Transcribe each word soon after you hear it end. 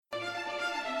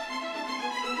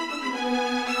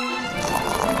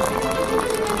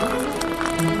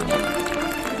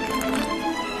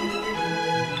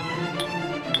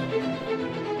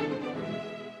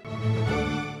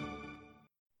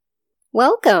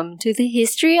Welcome to the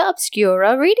History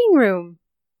Obscura reading room.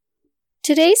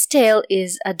 Today's tale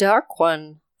is a dark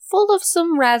one, full of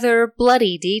some rather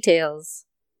bloody details.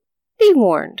 Be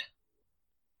warned.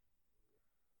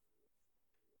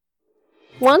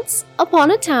 Once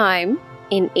upon a time,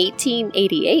 in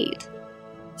 1888,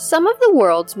 some of the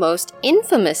world's most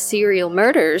infamous serial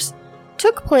murders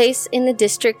took place in the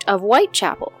district of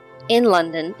Whitechapel, in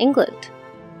London, England.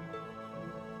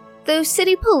 Though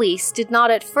city police did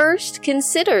not at first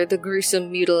consider the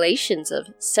gruesome mutilations of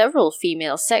several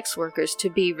female sex workers to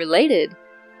be related,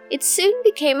 it soon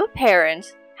became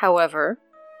apparent, however,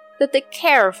 that the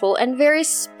careful and very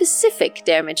specific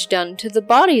damage done to the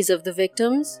bodies of the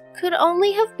victims could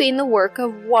only have been the work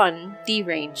of one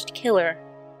deranged killer.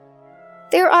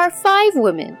 There are 5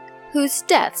 women whose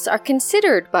deaths are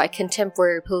considered by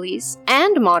contemporary police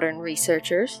and modern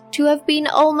researchers to have been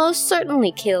almost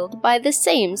certainly killed by the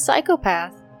same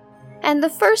psychopath, and the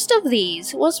first of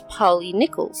these was Polly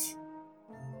Nichols.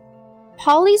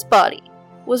 Polly's body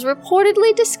was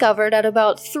reportedly discovered at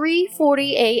about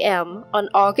 3:40 a.m. on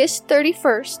August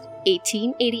 31st,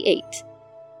 1888.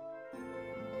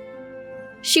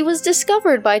 She was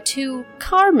discovered by 2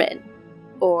 carmen,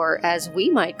 or as we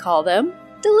might call them,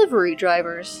 delivery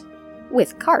drivers,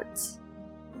 with carts.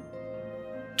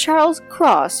 Charles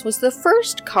Cross was the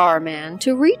first carman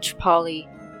to reach Polly,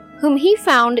 whom he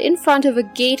found in front of a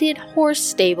gated horse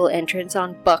stable entrance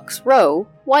on Bucks Row,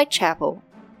 Whitechapel.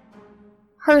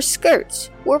 Her skirts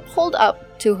were pulled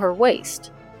up to her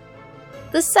waist.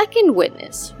 The second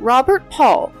witness, Robert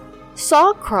Paul,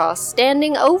 saw Cross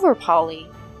standing over Polly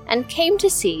and came to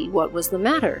see what was the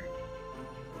matter.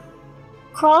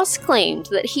 Cross claimed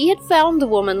that he had found the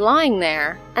woman lying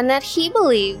there and that he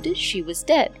believed she was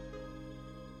dead.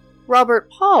 Robert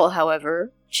Paul,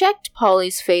 however, checked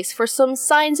Polly's face for some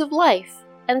signs of life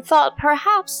and thought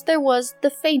perhaps there was the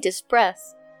faintest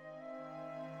breath.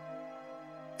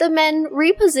 The men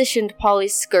repositioned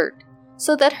Polly's skirt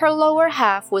so that her lower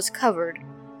half was covered,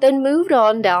 then moved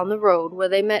on down the road where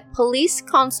they met Police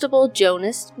Constable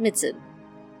Jonas Midson.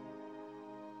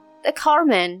 The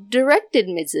carman directed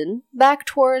Midson back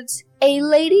towards a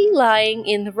lady lying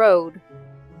in the road.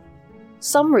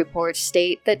 Some reports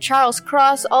state that Charles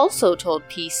Cross also told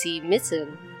P.C.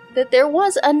 Midson that there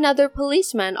was another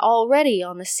policeman already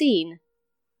on the scene.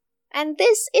 And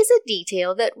this is a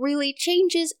detail that really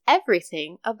changes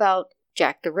everything about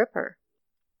Jack the Ripper.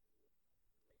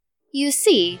 You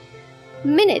see,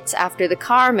 minutes after the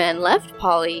carman left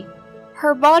Polly,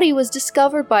 her body was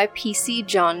discovered by P.C.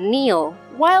 John Neal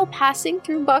while passing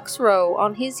through Bucks Row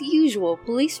on his usual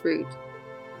police route.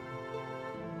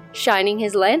 Shining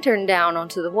his lantern down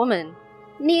onto the woman,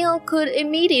 Neal could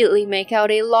immediately make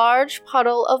out a large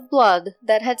puddle of blood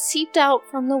that had seeped out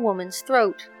from the woman's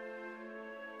throat.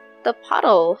 The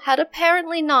puddle had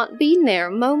apparently not been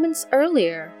there moments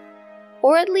earlier,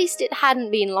 or at least it hadn't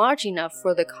been large enough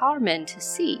for the carman to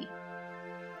see.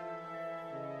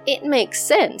 It makes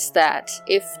sense that,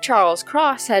 if Charles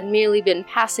Cross had merely been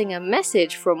passing a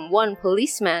message from one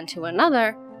policeman to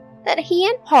another, that he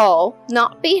and Paul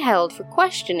not be held for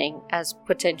questioning as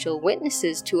potential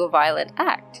witnesses to a violent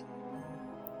act.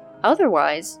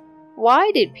 Otherwise, why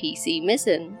did P.C.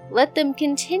 Midson let them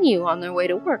continue on their way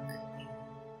to work?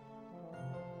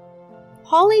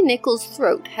 Polly Nichols'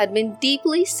 throat had been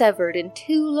deeply severed in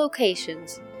 2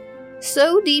 locations,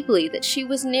 so deeply that she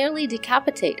was nearly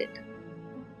decapitated.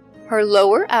 Her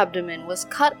lower abdomen was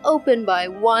cut open by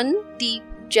one deep,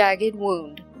 jagged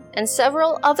wound, and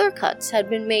several other cuts had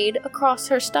been made across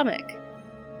her stomach.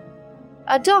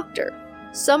 A doctor,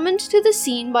 summoned to the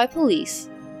scene by police,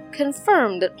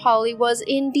 confirmed that Polly was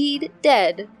indeed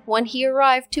dead when he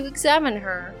arrived to examine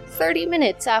her 30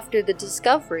 minutes after the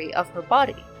discovery of her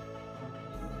body.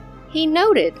 He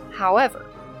noted, however,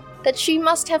 that she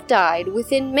must have died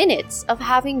within minutes of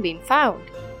having been found.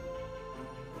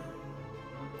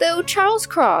 Though Charles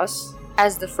Cross,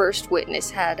 as the first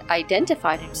witness had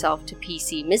identified himself to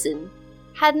P.C. Midson,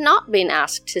 had not been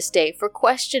asked to stay for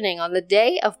questioning on the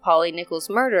day of Polly Nichols'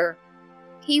 murder,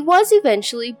 he was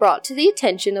eventually brought to the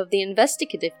attention of the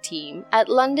investigative team at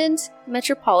London's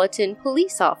Metropolitan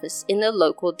Police Office in the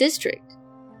local district.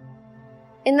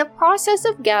 In the process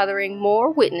of gathering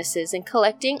more witnesses and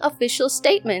collecting official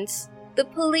statements, the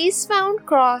police found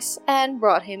Cross and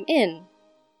brought him in.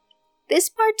 This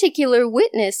particular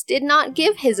witness did not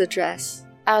give his address,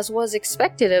 as was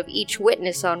expected of each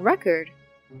witness on record.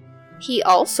 He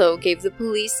also gave the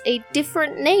police a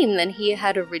different name than he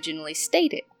had originally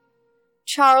stated: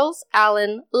 Charles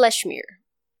Allen Leshmere.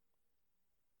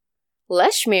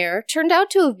 Leshmere turned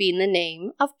out to have been the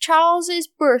name of Charles's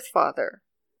birth father,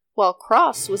 while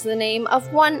Cross was the name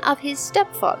of one of his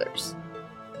stepfathers.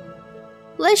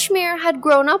 Leshmere had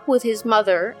grown up with his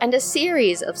mother and a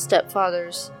series of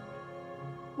stepfathers.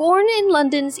 Born in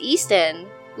London's East End,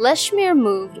 Leshmere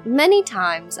moved many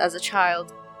times as a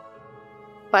child.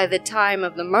 By the time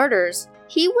of the murders,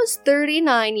 he was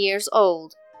 39 years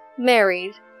old,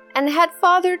 married, and had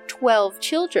fathered 12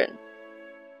 children.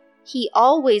 He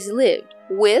always lived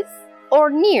with or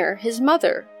near his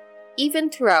mother, even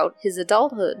throughout his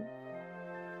adulthood.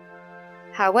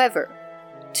 However,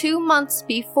 2 months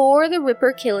before the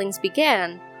Ripper killings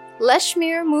began,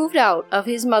 Leshmere moved out of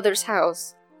his mother's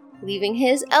house, leaving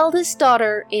his eldest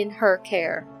daughter in her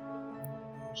care.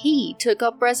 He took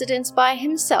up residence by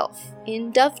himself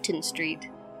in Doveton Street.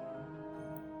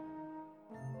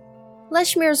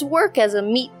 Leshmere's work as a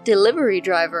meat delivery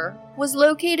driver was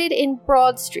located in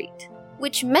Broad Street,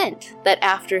 which meant that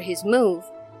after his move,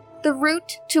 the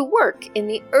route to work in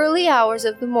the early hours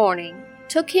of the morning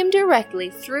took him directly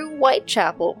through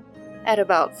Whitechapel at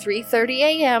about 3:30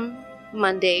 a.m.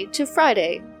 Monday to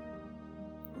Friday.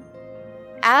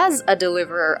 As a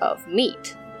deliverer of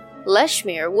meat,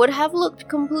 Leshmere would have looked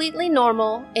completely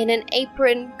normal in an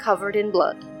apron covered in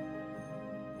blood.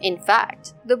 In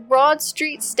fact, the Broad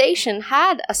Street station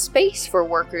had a space for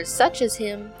workers such as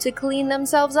him to clean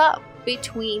themselves up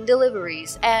between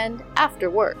deliveries and after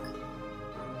work.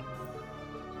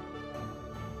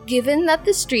 Given that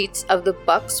the streets of the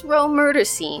Bucks Row murder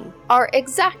scene are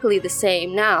exactly the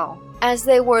same now as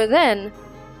they were then,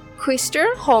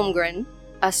 Christer Holmgren,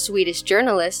 a Swedish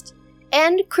journalist,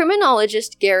 and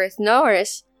criminologist Gareth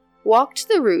Norris walked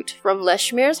the route from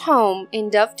Leshmere's home in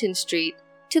Doveton Street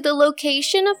to the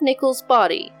location of Nichols'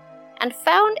 body and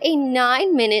found a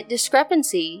 9-minute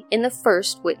discrepancy in the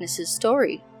first witness's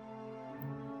story.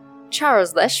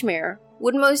 Charles Leshmere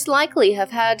would most likely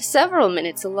have had several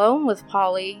minutes alone with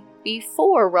Polly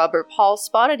before Robert Paul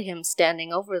spotted him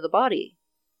standing over the body.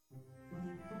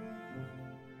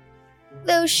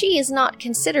 Though she is not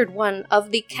considered one of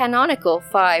the canonical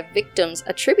 5 victims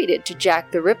attributed to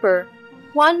Jack the Ripper,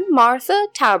 one Martha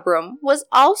Tabram was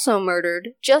also murdered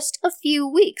just a few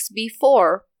weeks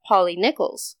before Polly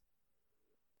Nichols.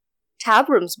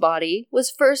 Tabram's body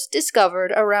was first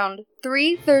discovered around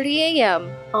 3:30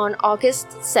 a.m. on August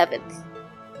 7th,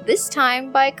 this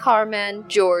time by carman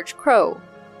George Crow.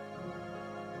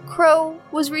 Crow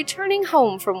was returning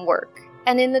home from work,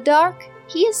 and in the dark,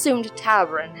 he assumed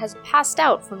Tabram has passed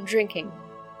out from drinking.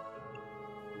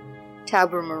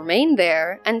 Tabram remained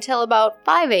there until about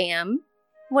 5 a.m.,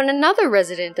 when another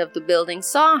resident of the building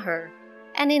saw her,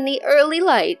 and in the early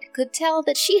light could tell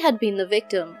that she had been the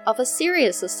victim of a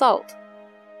serious assault.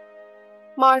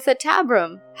 Martha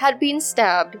Tabram had been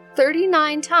stabbed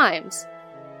 39 times,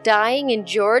 dying in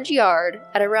George Yard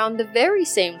at around the very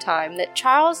same time that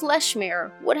Charles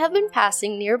Leshmere would have been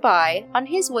passing nearby on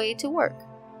his way to work.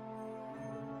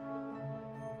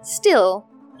 Still,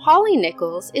 Polly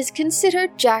Nichols is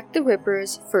considered Jack the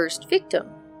Ripper's first victim.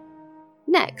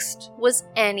 Next was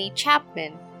Annie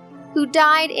Chapman, who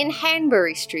died in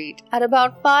Hanbury Street at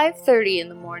about 5:30 in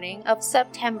the morning of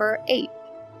September 8th.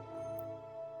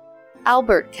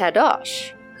 Albert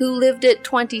Kadosh, who lived at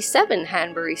 27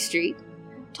 Hanbury Street,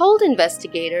 told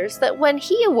investigators that when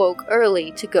he awoke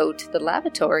early to go to the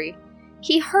lavatory,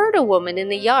 he heard a woman in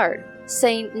the yard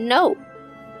saying "no,"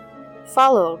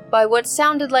 followed by what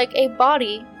sounded like a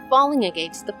body falling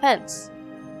against the fence.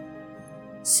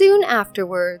 Soon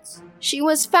afterwards, she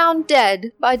was found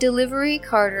dead by delivery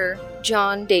carter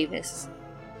John Davis.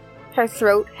 Her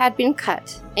throat had been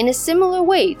cut in a similar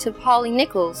way to Polly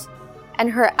Nichols, and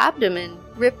her abdomen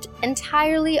ripped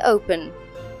entirely open,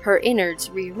 her innards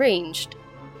rearranged.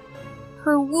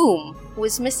 Her womb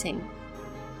was missing.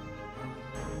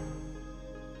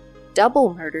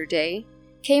 Double murder day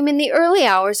came in the early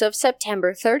hours of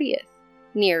September 30th,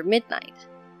 near midnight.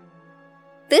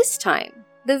 This time,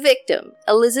 the victim,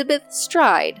 Elizabeth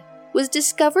Stride, was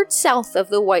discovered south of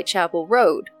the Whitechapel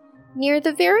Road, near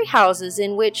the very houses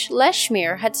in which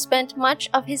Leshmere had spent much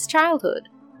of his childhood.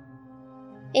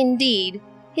 Indeed,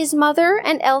 his mother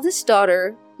and eldest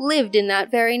daughter lived in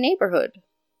that very neighborhood.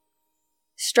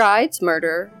 Stride's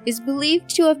murder is believed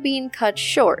to have been cut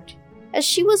short, as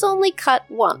she was only cut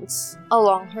once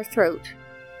along her throat.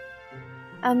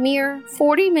 A mere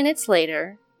 40 minutes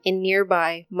later, in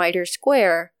nearby Mitre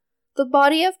Square, the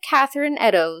body of Catherine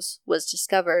Eddowes was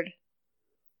discovered.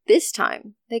 This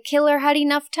time, the killer had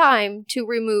enough time to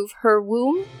remove her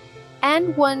womb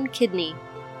and one kidney.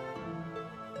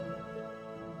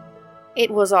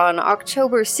 It was on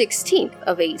October 16th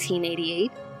of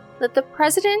 1888 that the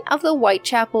president of the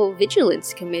Whitechapel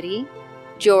Vigilance Committee,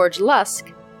 George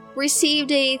Lusk,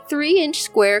 received a 3-inch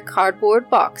square cardboard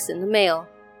box in the mail.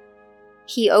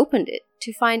 He opened it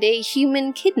to find a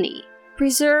human kidney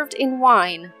preserved in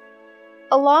wine,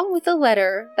 along with a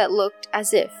letter that looked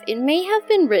as if it may have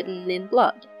been written in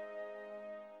blood.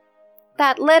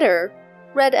 That letter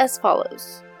read as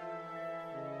follows: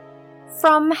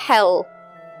 From hell,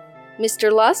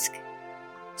 Mr. Lusk,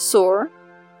 Sir,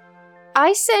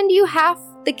 I send you half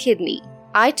the kidney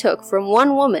I took from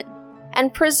one woman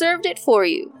and preserved it for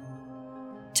you.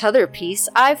 T'other piece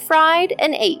I fried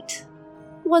and ate.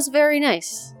 Was very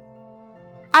nice.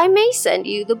 I may send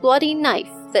you the bloody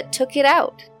knife that took it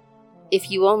out,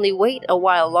 if you only wait a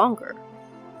while longer.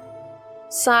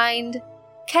 Signed,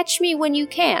 Catch Me When You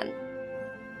Can,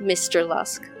 Mr.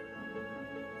 Lusk.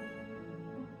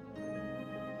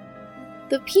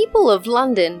 The people of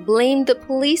London blamed the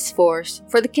police force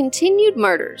for the continued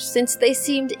murders since they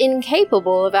seemed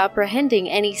incapable of apprehending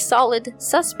any solid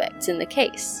suspects in the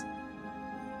case.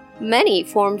 Many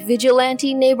formed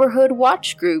vigilante neighborhood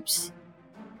watch groups.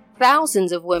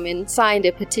 Thousands of women signed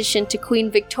a petition to Queen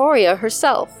Victoria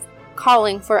herself,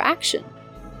 calling for action.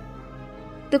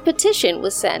 The petition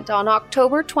was sent on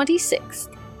October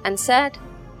 26th and said,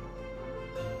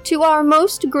 To our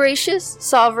most gracious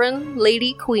Sovereign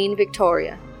Lady Queen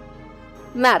Victoria,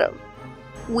 Madam,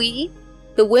 we,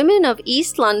 the women of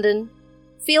East London,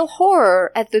 feel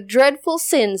horror at the dreadful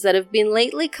sins that have been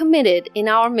lately committed in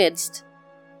our midst,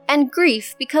 and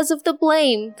grief because of the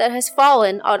blame that has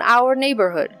fallen on our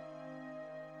neighborhood.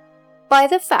 By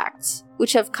the facts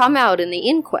which have come out in the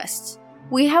inquests,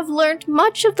 we have learnt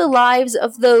much of the lives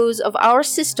of those of our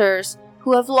sisters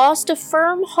who have lost a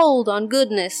firm hold on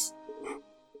goodness,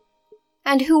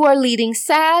 and who are leading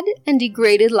sad and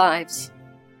degraded lives.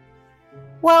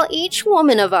 While each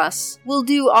woman of us will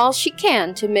do all she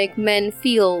can to make men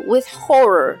feel with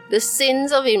horror the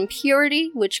sins of impurity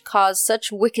which cause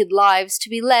such wicked lives to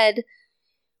be led,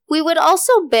 we would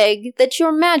also beg that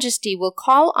your Majesty will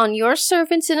call on your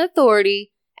servants in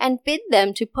authority and bid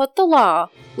them to put the law,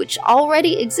 which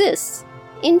already exists,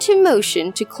 into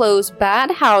motion to close bad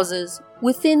houses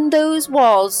within those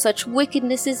walls such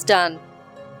wickedness is done,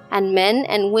 and men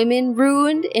and women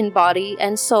ruined in body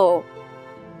and soul.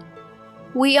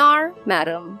 We are,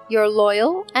 Madam, your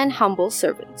loyal and humble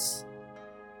servants.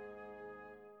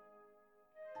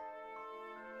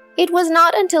 It was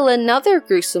not until another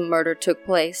gruesome murder took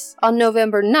place on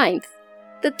November 9th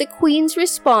that the Queen's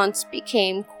response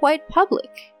became quite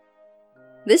public.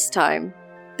 This time,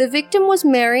 the victim was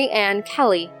Mary Ann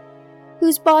Kelly,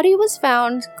 whose body was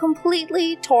found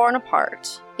completely torn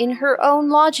apart in her own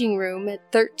lodging room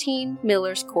at 13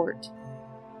 Miller's Court.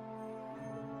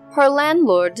 Her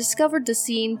landlord discovered the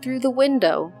scene through the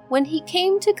window when he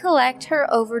came to collect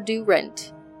her overdue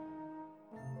rent.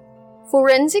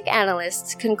 Forensic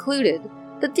analysts concluded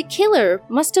that the killer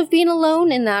must have been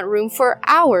alone in that room for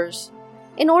hours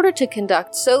in order to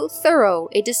conduct so thorough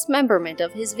a dismemberment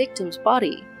of his victim's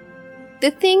body.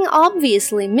 The thing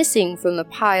obviously missing from the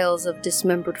piles of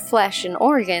dismembered flesh and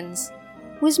organs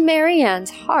was Mary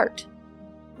Ann's heart.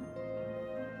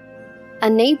 A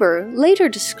neighbor later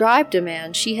described a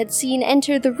man she had seen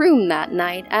enter the room that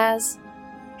night as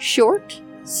short,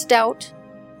 stout,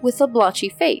 with a blotchy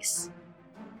face.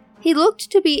 He looked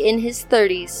to be in his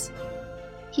 30s.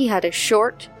 He had a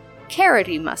short,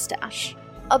 carroty mustache,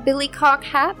 a billycock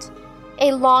hat,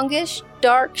 a longish,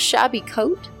 dark, shabby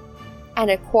coat, and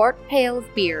a quart pail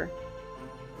of beer.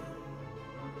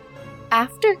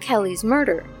 After Kelly's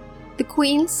murder, the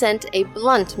Queen sent a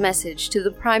blunt message to the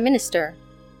Prime Minister.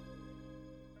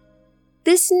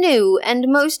 This new and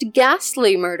most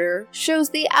ghastly murder shows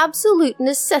the absolute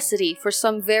necessity for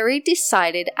some very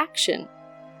decided action.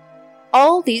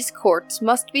 All these courts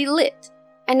must be lit,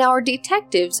 and our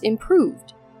detectives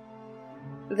improved.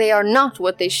 They are not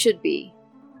what they should be.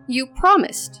 You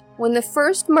promised, when the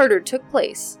first murder took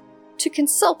place, to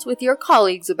consult with your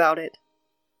colleagues about it.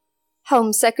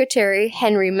 Home Secretary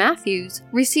Henry Matthews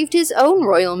received his own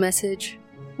royal message,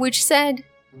 which said,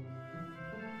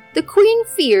 The Queen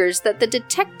fears that the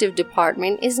detective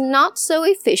department is not so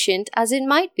efficient as it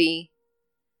might be.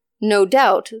 No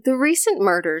doubt the recent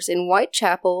murders in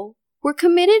Whitechapel were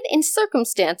committed in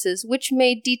circumstances which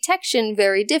made detection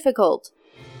very difficult.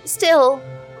 Still,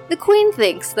 the Queen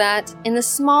thinks that, in the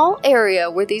small area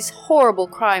where these horrible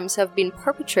crimes have been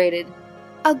perpetrated,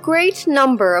 a great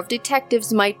number of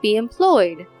detectives might be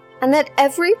employed, and that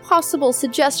every possible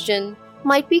suggestion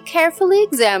might be carefully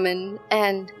examined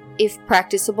and, if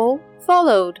practicable,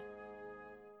 followed.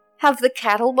 Have the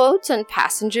cattle boats and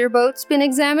passenger boats been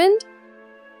examined?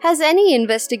 Has any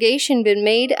investigation been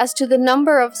made as to the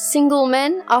number of single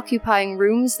men occupying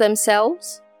rooms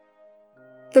themselves?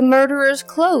 The murderer's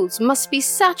clothes must be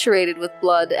saturated with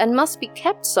blood and must be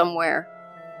kept somewhere.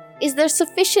 Is there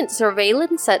sufficient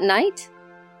surveillance at night?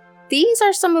 These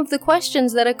are some of the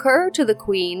questions that occur to the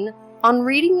Queen on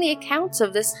reading the accounts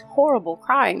of this horrible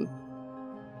crime.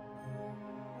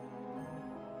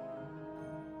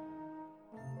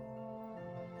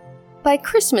 By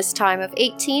Christmas time of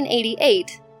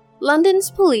 1888, London's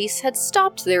police had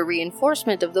stopped their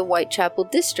reinforcement of the Whitechapel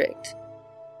district,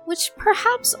 which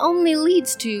perhaps only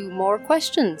leads to more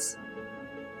questions.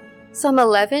 Some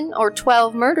 11 or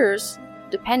 12 murders,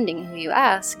 depending who you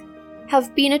ask,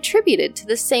 have been attributed to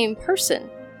the same person,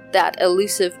 that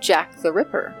elusive Jack the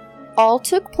Ripper. All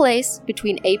took place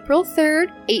between April 3rd,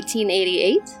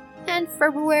 1888 and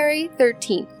February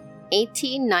 13th,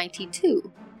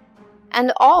 1892.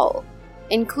 And all,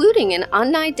 including an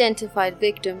unidentified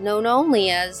victim known only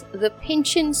as the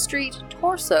Pinchin Street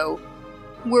Torso,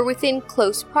 were within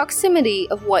close proximity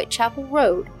of Whitechapel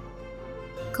Road.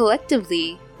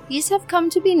 Collectively, these have come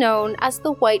to be known as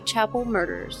the Whitechapel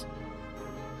Murders.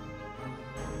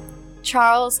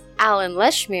 Charles Allen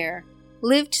Leshmere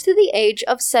lived to the age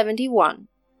of 71,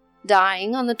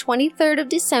 dying on the 23rd of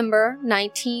December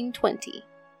 1920.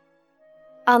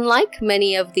 Unlike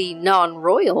many of the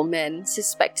non-royal men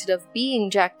suspected of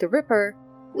being Jack the Ripper,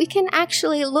 we can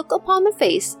actually look upon the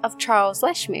face of Charles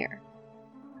Leshmere,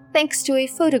 thanks to a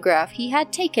photograph he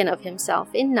had taken of himself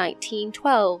in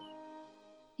 1912.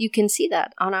 You can see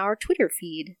that on our Twitter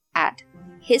feed at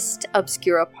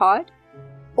HistObscuraPod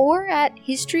or at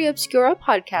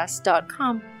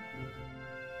HistoryObscuraPodcast.com.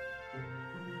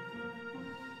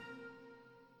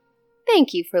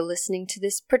 Thank you for listening to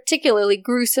this particularly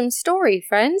gruesome story,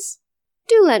 friends.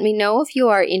 Do let me know if you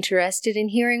are interested in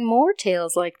hearing more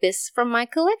tales like this from my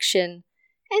collection,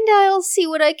 and I'll see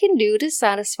what I can do to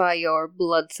satisfy your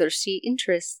bloodthirsty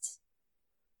interests.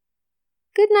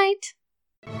 Good night.